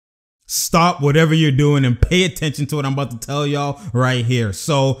stop whatever you're doing and pay attention to what I'm about to tell y'all right here.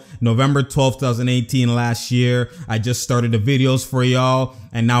 So November 12th, 2018, last year, I just started the videos for y'all.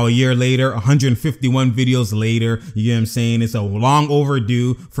 And now a year later, 151 videos later, you get what I'm saying? It's a long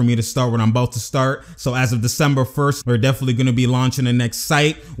overdue for me to start what I'm about to start. So as of December 1st, we're definitely going to be launching the next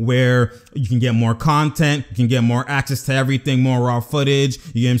site where you can get more content, you can get more access to everything, more raw footage,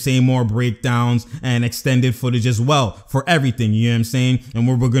 you get what I'm saying? More breakdowns and extended footage as well for everything, you get what I'm saying? And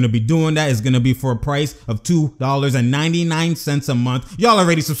what we're going to be doing that is going to be for a price of $2.99 a month. Y'all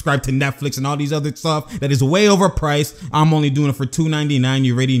already subscribed to Netflix and all these other stuff that is way overpriced. I'm only doing it for $2.99.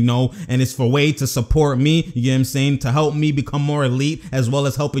 You already know, and it's for a way to support me, you get what I'm saying, to help me become more elite, as well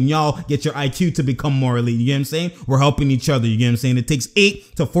as helping y'all get your IQ to become more elite, you get what I'm saying? We're helping each other, you get what I'm saying? It takes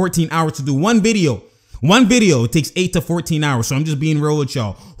 8 to 14 hours to do one video. One video, it takes 8 to 14 hours. So I'm just being real with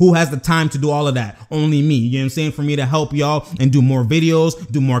y'all. Who has the time to do all of that? Only me. You know what I'm saying? For me to help y'all and do more videos,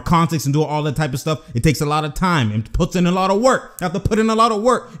 do more context, and do all that type of stuff, it takes a lot of time and puts in a lot of work. I have to put in a lot of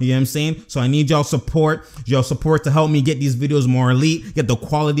work. You know what I'm saying? So I need y'all support to help me get these videos more elite, get the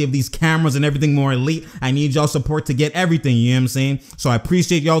quality of these cameras and everything more elite. I need y'all support to get everything. You know what I'm saying? So I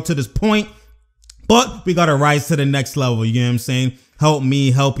appreciate y'all to this point, but we got to rise to the next level. You know what I'm saying? Help me,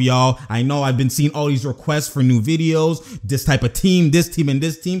 help y'all. I know I've been seeing all these requests for new videos, this type of team, this team, and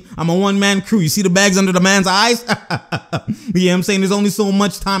this team. I'm a one-man crew. You see the bags under the man's eyes? You know what I'm saying? There's only so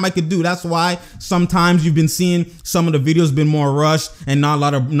much time I could do. That's why sometimes you've been seeing some of the videos been more rushed and not a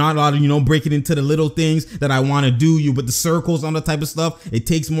lot of, you know, breaking into the little things that I want to do. You with the circles on the type of stuff. It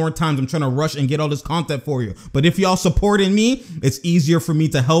takes more time. I'm trying to rush and get all this content for you. But if y'all supporting me, it's easier for me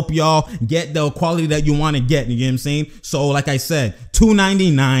to help y'all get the quality that you want to get. You get what I'm saying? So like I said,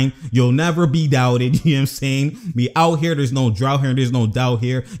 $2.99, you'll never be doubted. You know what I'm saying? We out here, there's no drought here, there's no doubt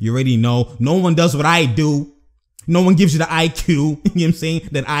here. You already know. No one does what I do. No one gives you the IQ, you know what I'm saying,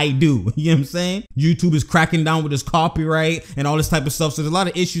 that I do. You know what I'm saying? YouTube is cracking down with this copyright and all this type of stuff. So there's a lot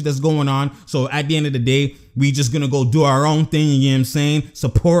of issues that's going on. So at the end of the day, we just gonna go do our own thing, you know what I'm saying?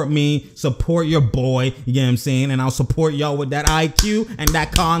 Support me, support your boy, you know what I'm saying? And I'll support y'all with that IQ and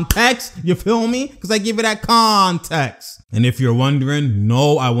that context, you feel me? Because I give it that context. And if you're wondering,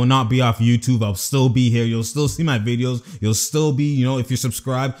 no, I will not be off YouTube. I'll still be here. You'll still see my videos. You'll still be, you know, if you're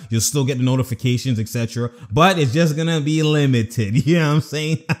subscribed, you'll still get the notifications, etc. But it's just gonna be limited, you know what I'm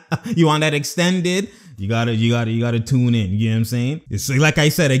saying? You want that extended? You gotta tune in. You know what I'm saying? It's like I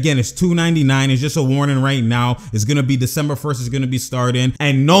said, again, it's $2.99. It's just a warning right now. It's gonna be December 1st. It's gonna be starting,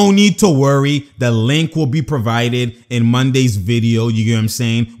 and no need to worry. The link will be provided in Monday's video. You get what I'm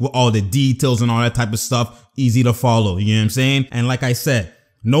saying? With all the details and all that type of stuff. Easy to follow. You know what I'm saying? And like I said,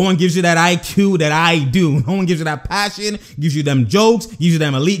 no one gives you that IQ that I do. No one gives you that passion, gives you them jokes, gives you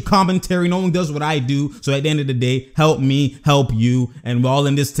them elite commentary. No one does what I do. So at the end of the day, help me, help you, and we're all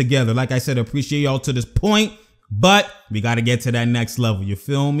in this together. Like I said, I appreciate y'all to this point, but we got to get to that next level. You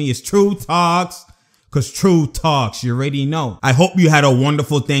feel me? It's True Talks. Cause True Talks, you already know. I hope you had a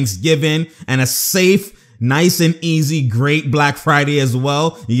wonderful Thanksgiving and a safe, nice and easy, great Black Friday as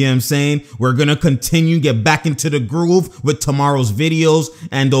well. You know what I'm saying? We're going to continue, get back into the groove with tomorrow's videos.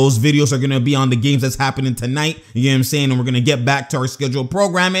 And those videos are going to be on the games that's happening tonight. You know what I'm saying? And we're going to get back to our scheduled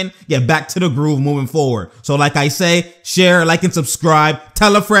programming, get back to the groove moving forward. So like I say, share, like, and subscribe.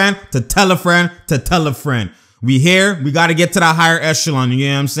 Tell a friend to tell a friend to tell a friend. We here. We got to get to that higher echelon. You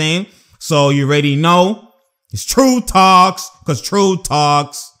know what I'm saying? So you already know it's True Talks, because True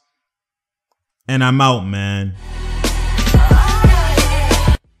Talks. And I'm out, man.